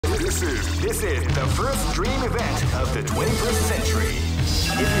This is the first dream event of the 21st century.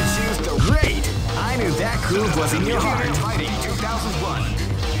 If you choose the great, I knew that groove was in your heart. Fighting 2001.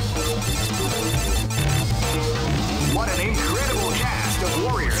 What an incredible cast of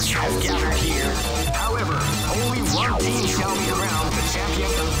warriors has gathered here. However, only one team shall be crowned the champion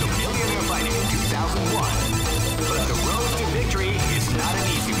of the Millionaire Fighting 2001. But the road to victory is not an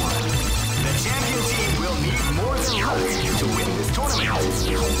easy one. The champion team will need more than luck to win this tournament.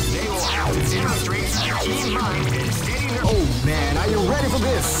 They will have to demonstrate a keen mind and steady nerve. Oh man, are you ready for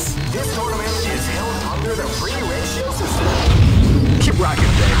this? This tournament is held under the free ratio system. Keep rocking,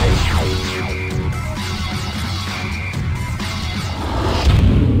 baby.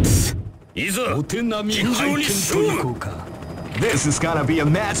 This is gonna be a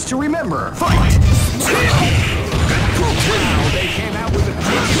match to remember. Fight! Wow, they came out with a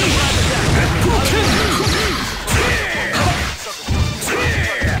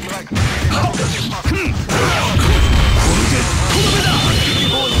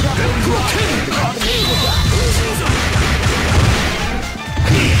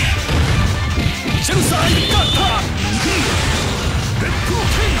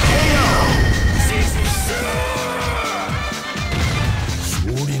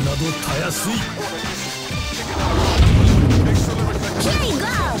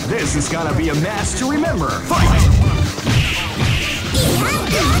This is gonna be a match to remember. Fight!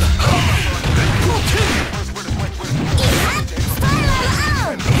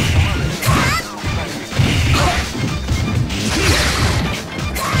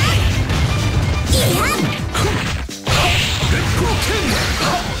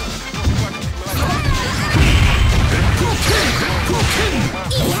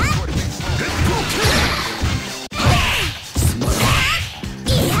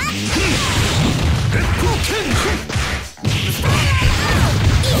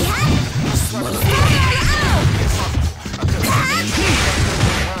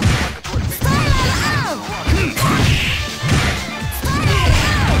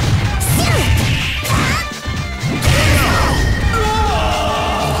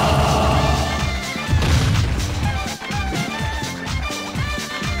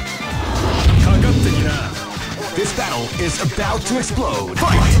 This battle is about to explode.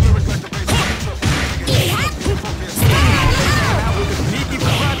 Fight!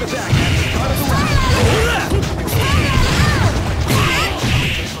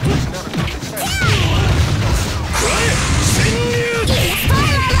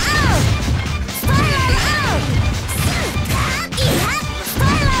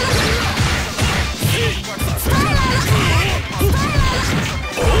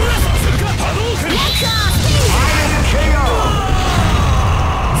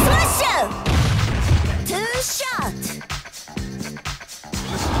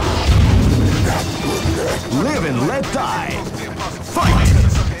 Live and let die. Fight!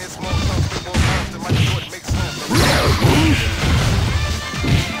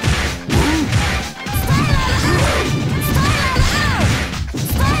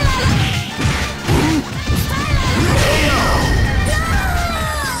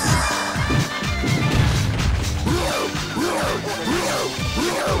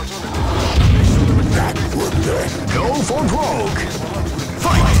 Go for broke.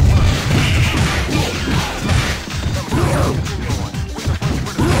 Fight!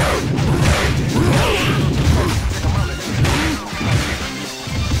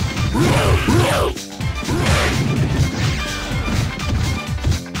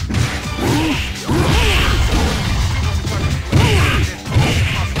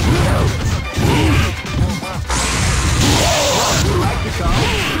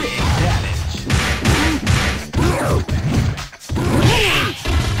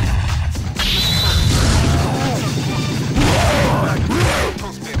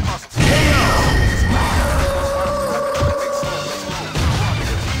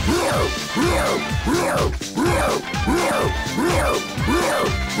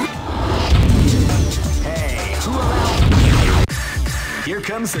 Here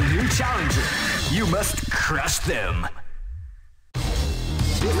comes a new challenger. You must crush them.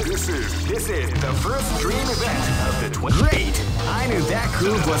 This is the first dream event of the Great! I knew that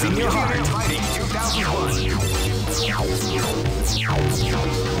groove was in your heart. Fighting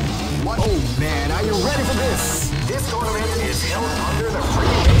 2001. Oh man, are you ready for this? This tournament is held under the free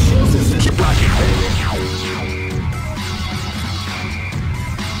ratio system. Keep rocking, baby.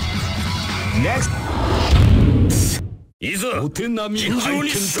 Next.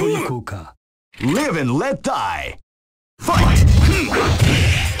 Live and let die. Fight!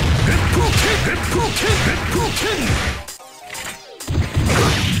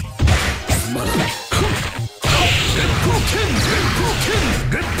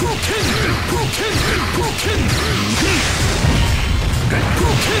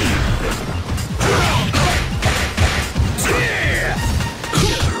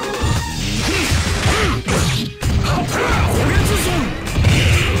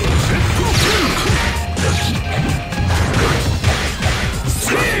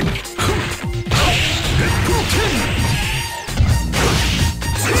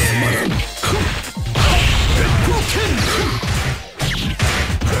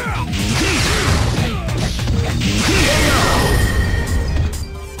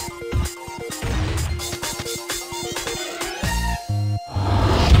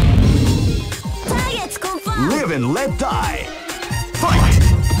 Live and let die. Fight!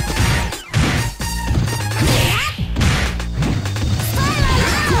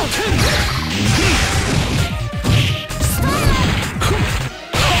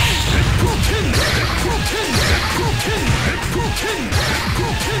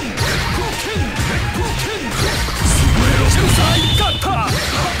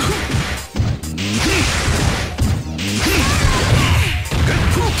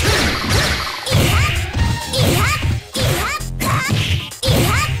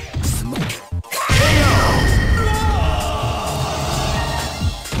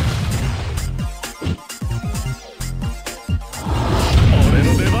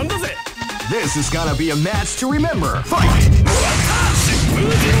 This is gonna be a match to remember. Fight!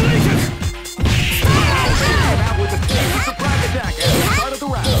 Out with a surprise attack at the start of the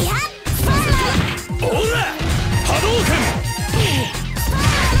round.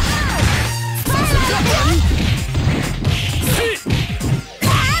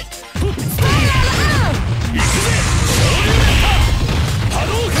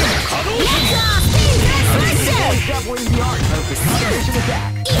 Discovering the art of the combination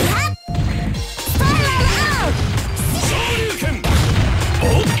attack.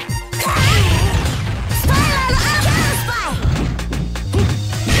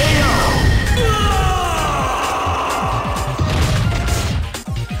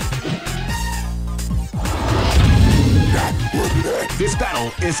 This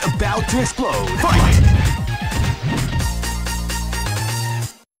battle is about to explode. Fight!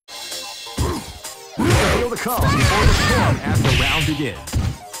 Feel the calm before the storm as the round begins.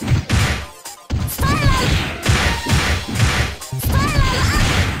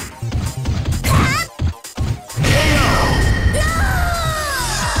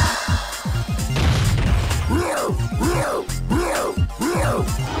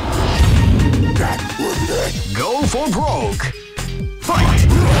 Go for broke. Fight!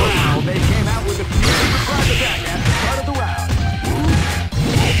 Wow, they came out with a surprise attack at the start of the round.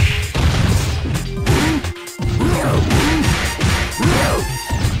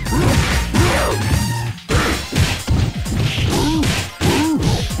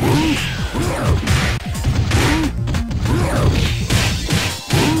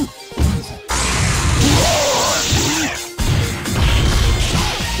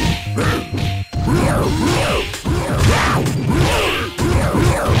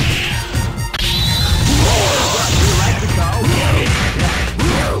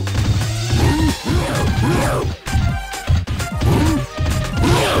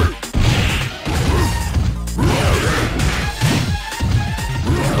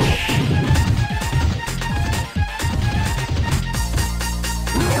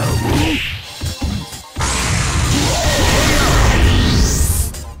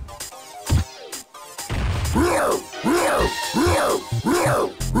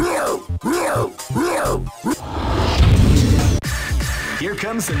 Here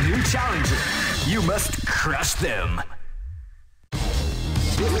comes a new challenger. You must crush them.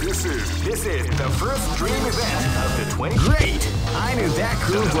 This is the first dream event of the 20. Great! I knew that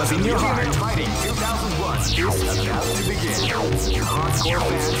groove was in your heart. Fighting 2001 is about to begin. Hardcore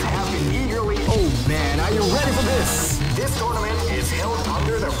fans have been eagerly. Oh man, are you ready for this? This tournament is held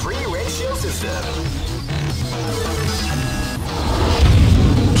under the free ratio system.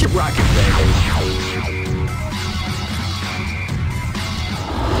 Keep rocking, baby.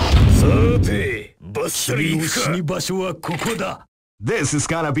 This is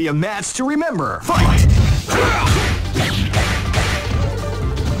gonna be a match to remember. Fight!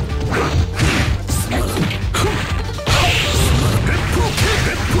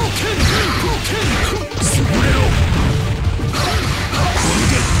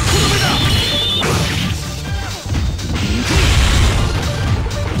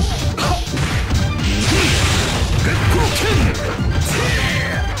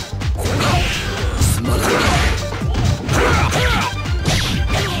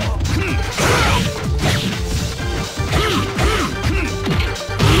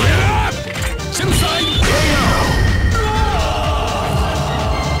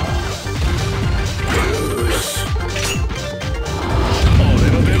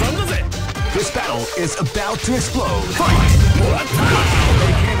 is about to explode. Fight!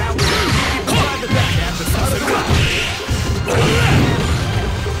 They came out with a private back at the start of the round.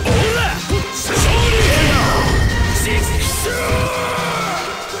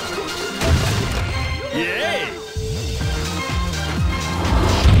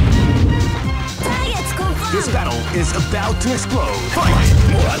 This battle is about to explode. Fight!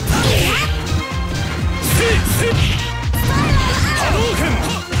 Hadouken!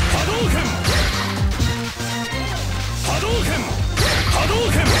 Hadouken! Hadouken!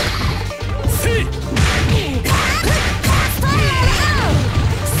 Hadouken! See!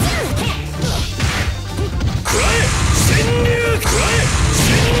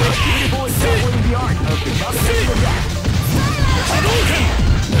 Beautiful is following the art of the combination attack. Hadouken!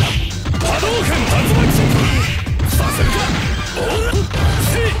 Hadouken! Tatsumaki! Saseru ka? Ora!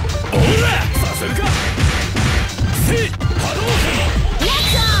 See! Ora! Saseru ka? See! Hadouken!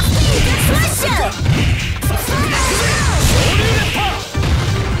 Let's off! Flash out! Saseru ka? Shoryū Reppa!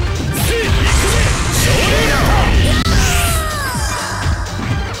 See! Ikure! Shoryū Reppa!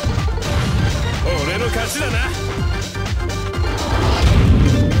 Ore no kachi da na!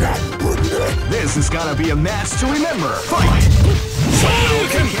 This is gonna be a match to remember. Fight!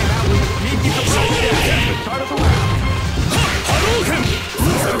 Hadouken! Hadouken!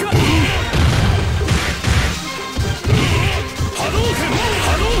 Hadouken!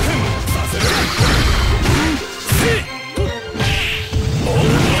 Hadouken! See!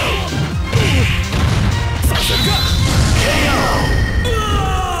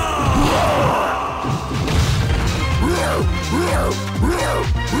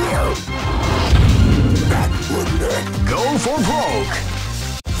 Go for broke!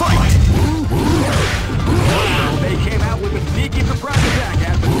 Fight! They came out with a sneaky surprise attack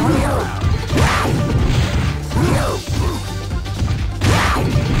at the start of the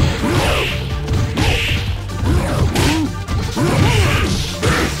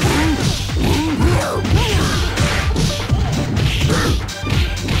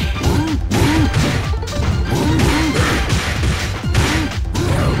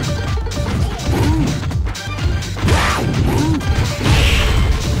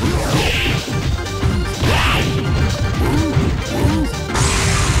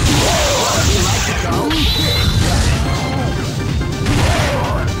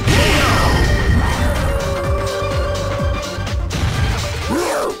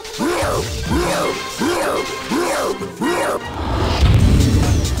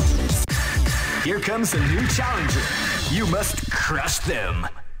Here comes a new challenger. You must crush them.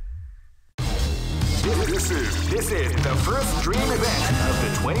 This is the first dream event of the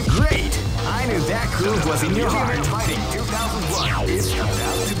 20. Great! I knew that groove was in your heart. Fighting 2001 is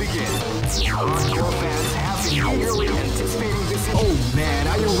about to begin. Hardcore fans have been eagerly anticipating this. Oh man,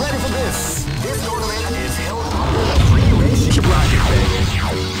 are you ready for this? This tournament is held under the free ratio bracket.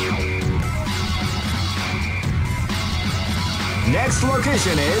 Next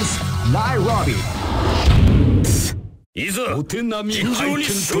location is Nairobi.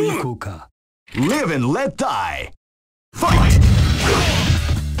 Live and let die. Fight!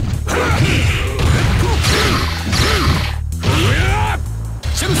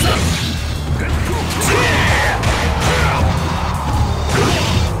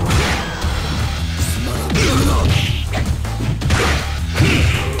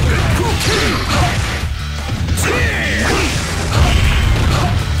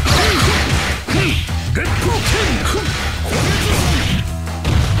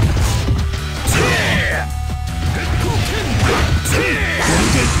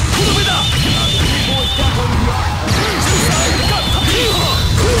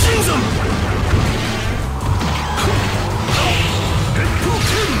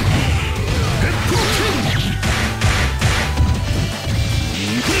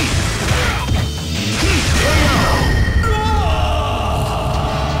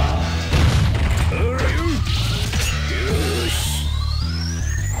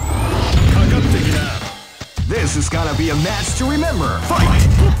 This is gonna be a match to remember. Fight!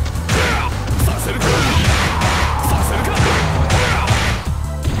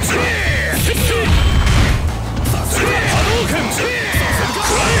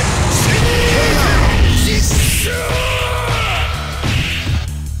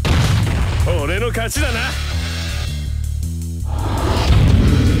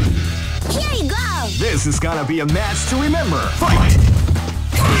 Here you go! This is gonna be a match to remember. Fight!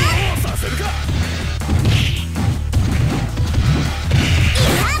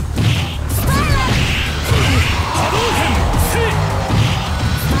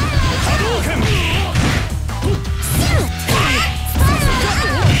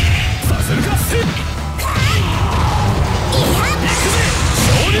 Hadouken!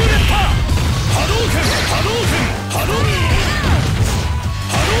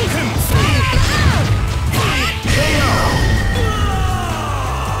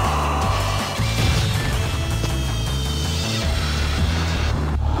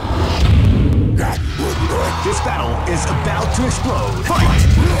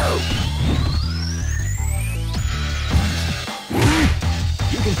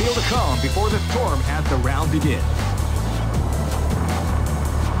 feel the calm before the storm as the round begins.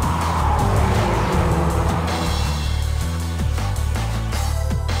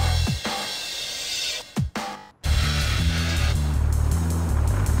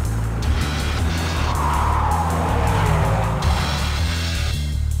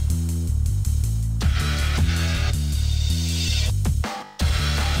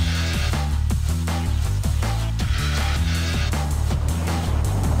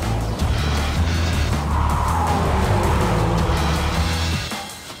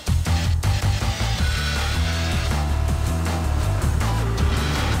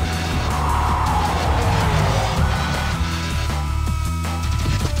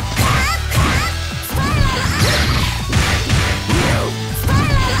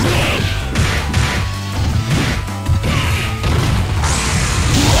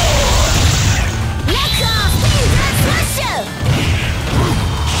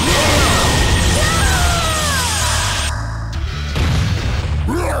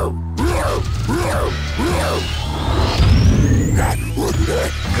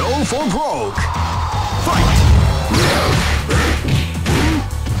 Go for broke! Fight!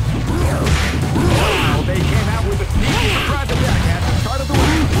 Wow, they came out with a sneaky surprise attack at the start of the round.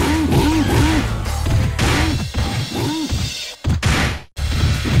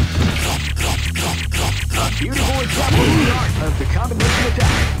 A beautiful example of the combination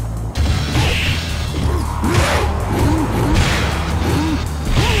attack.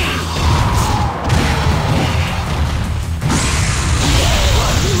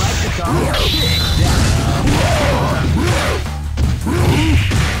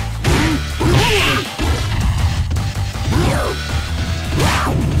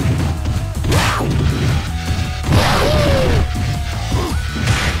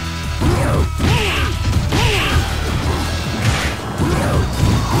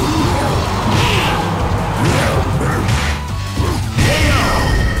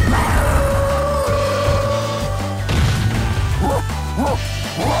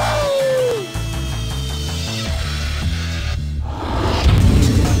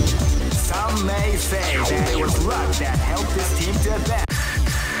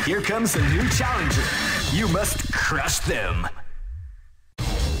 Here comes a new challenger. You must crush them.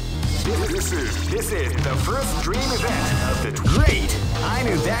 This is the first dream event of the great. I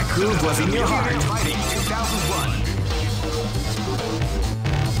knew that groove was in your heart. Fighting 2001.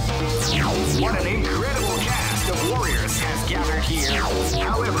 What an incredible cast of warriors has gathered here.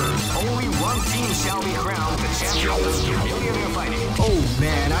 However, only one team shall be crowned the champion of the Millionaire Fighting. Oh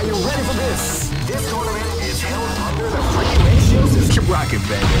man, are you ready for this? This tournament is held under the free ratio system. Keep rocking,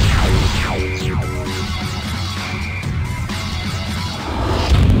 baby.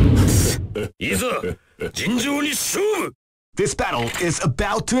 This battle is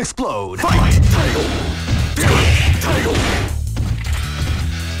about to explode. Fight!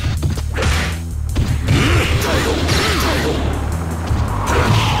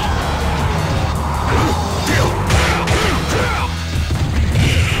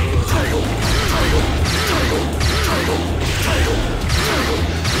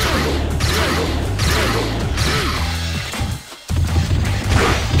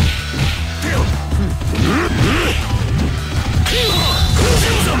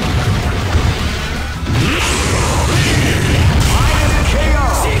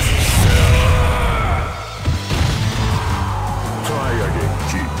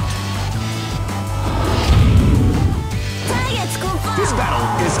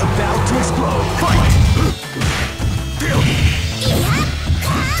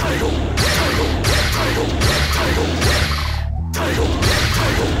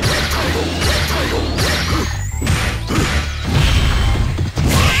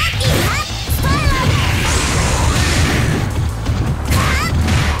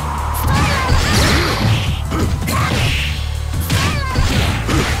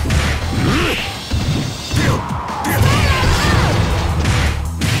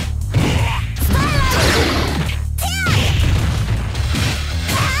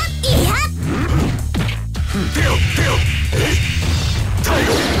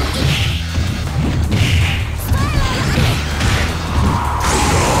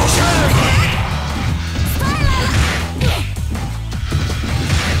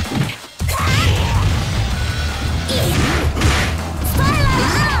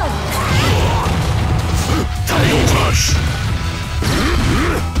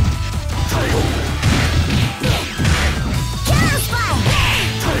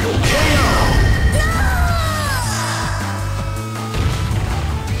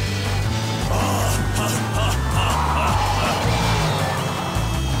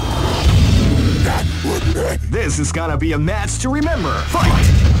 This is gonna be a match to remember. Fight!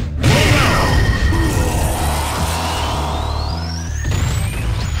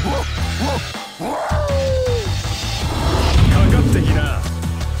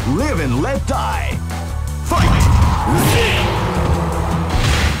 Live and let die. Fight!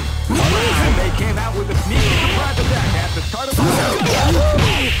 And they came out with a sneaky surprise attack at the start of the round.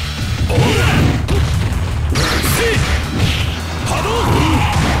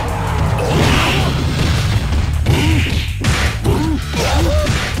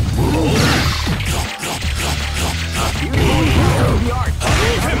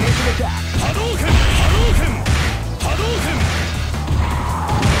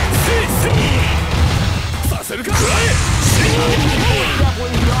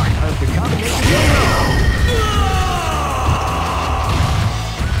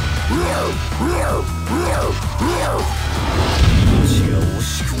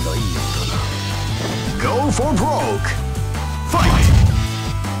 Go for broke. Fight!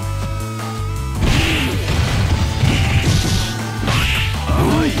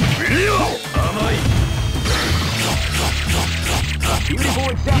 Beautiful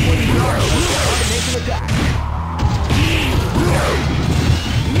example in the art of combination attack.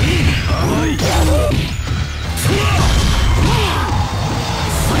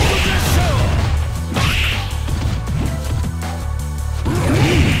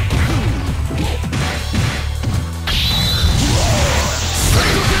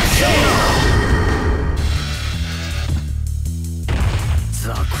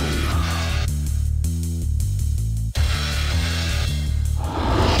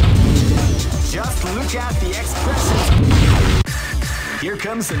 Just look at the expressions. Here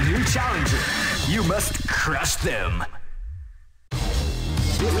comes a new challenger. You must crush them.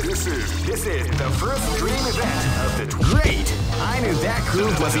 This is the first dream event of the great. I knew that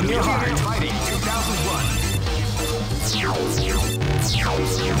groove was in your heart. Fighting 2001.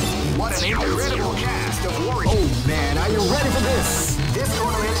 What an incredible cast of warriors. Oh man, are you ready for this? This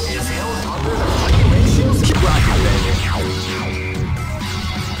tournament is held under the regulations. Keep rocking, baby.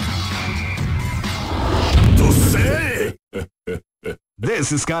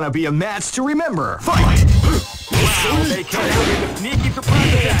 This is gonna be a match to remember. Fight! Wow, they came out with a sneaky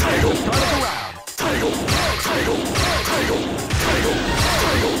surprise attack at the start of the round.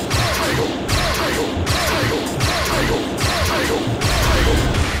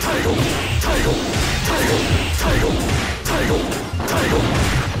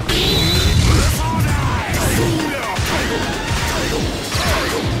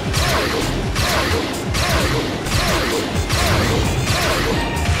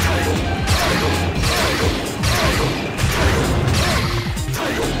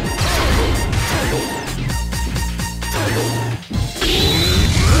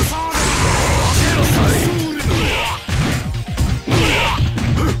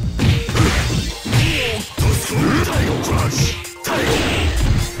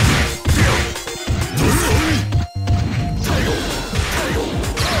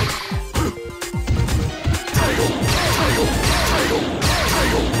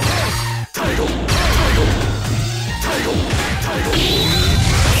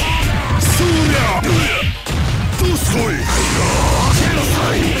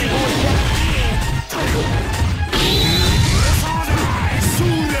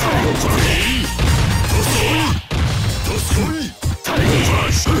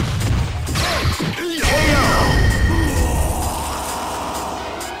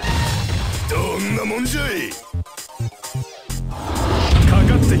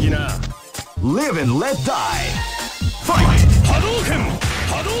 Live and let die. Fight! Hadouken!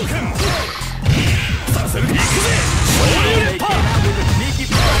 Hadouken! They came out with a sneaky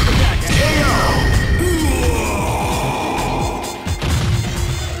surprise attack.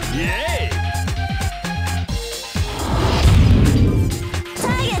 Yay!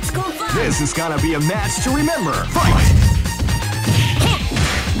 This is gonna be a match to remember. Fight!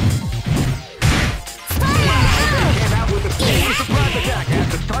 Surprise attack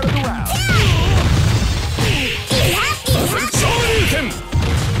at the start of the round. Hadouken!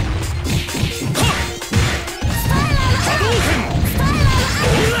 Hadouken!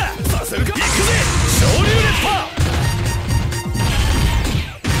 Ora! Saseruka! Ikuze! Shouryu Reppa!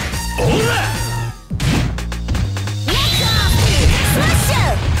 Ora! Let's go! Smash!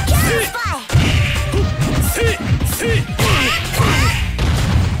 Counter spy! See!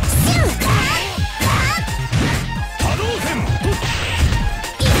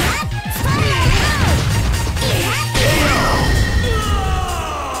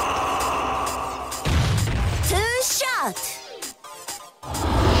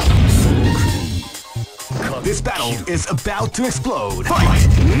 This battle is about to explode. Fight!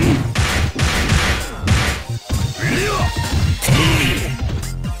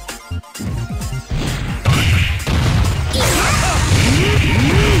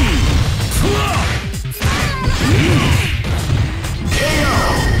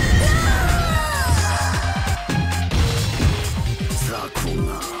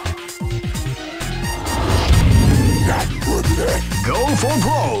 Go for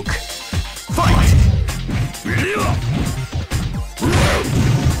broke! Fight! You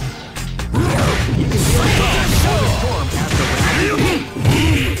can feel the form after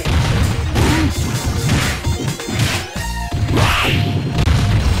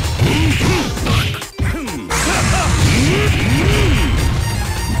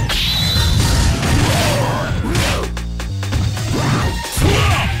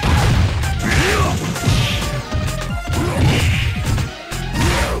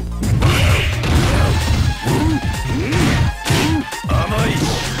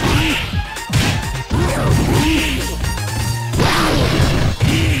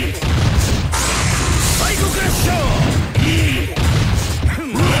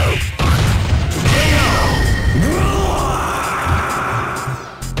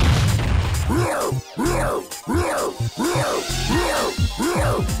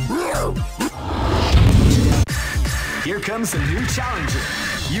Here comes a new challenger.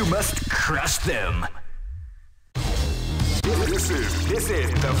 You must crush them. This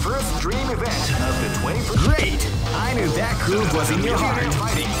is the first dream event of the 21st. Great! I knew that groove was in your heart.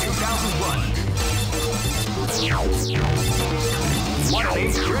 Fighting 2001. What an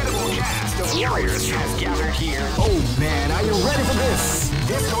incredible cast of warriors has gathered here. Oh man, are you ready for this?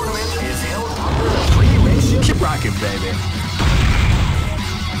 This tournament is held under a free ratio. Keep rocking, baby.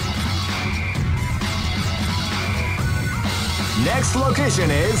 Next location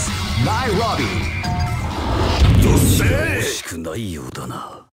is Nairobi.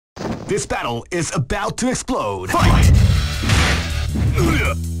 This battle is about to explode. Fight!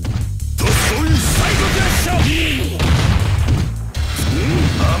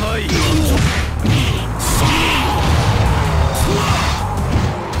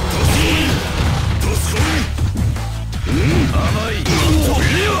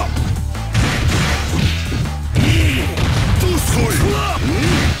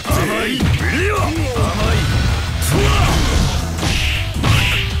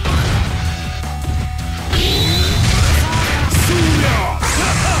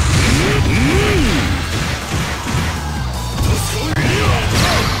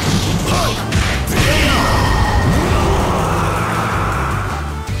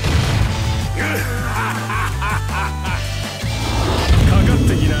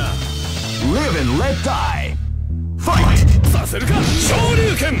 Live and let die. Fight!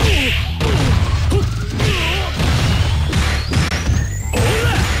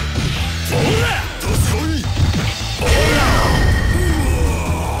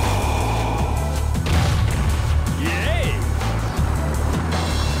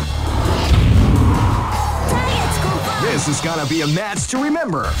 This is gonna be a match to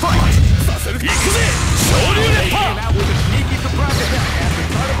remember. Fight! Came out with a sneaky surprise attack at the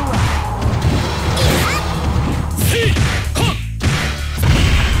start of the round.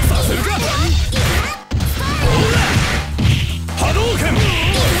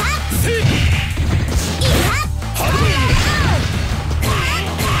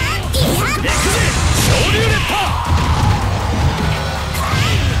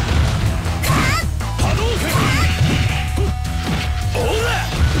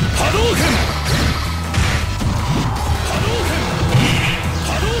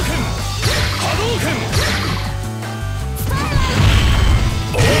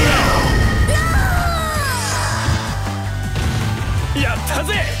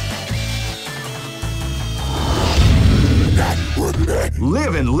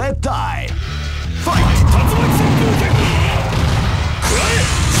 Live and let die.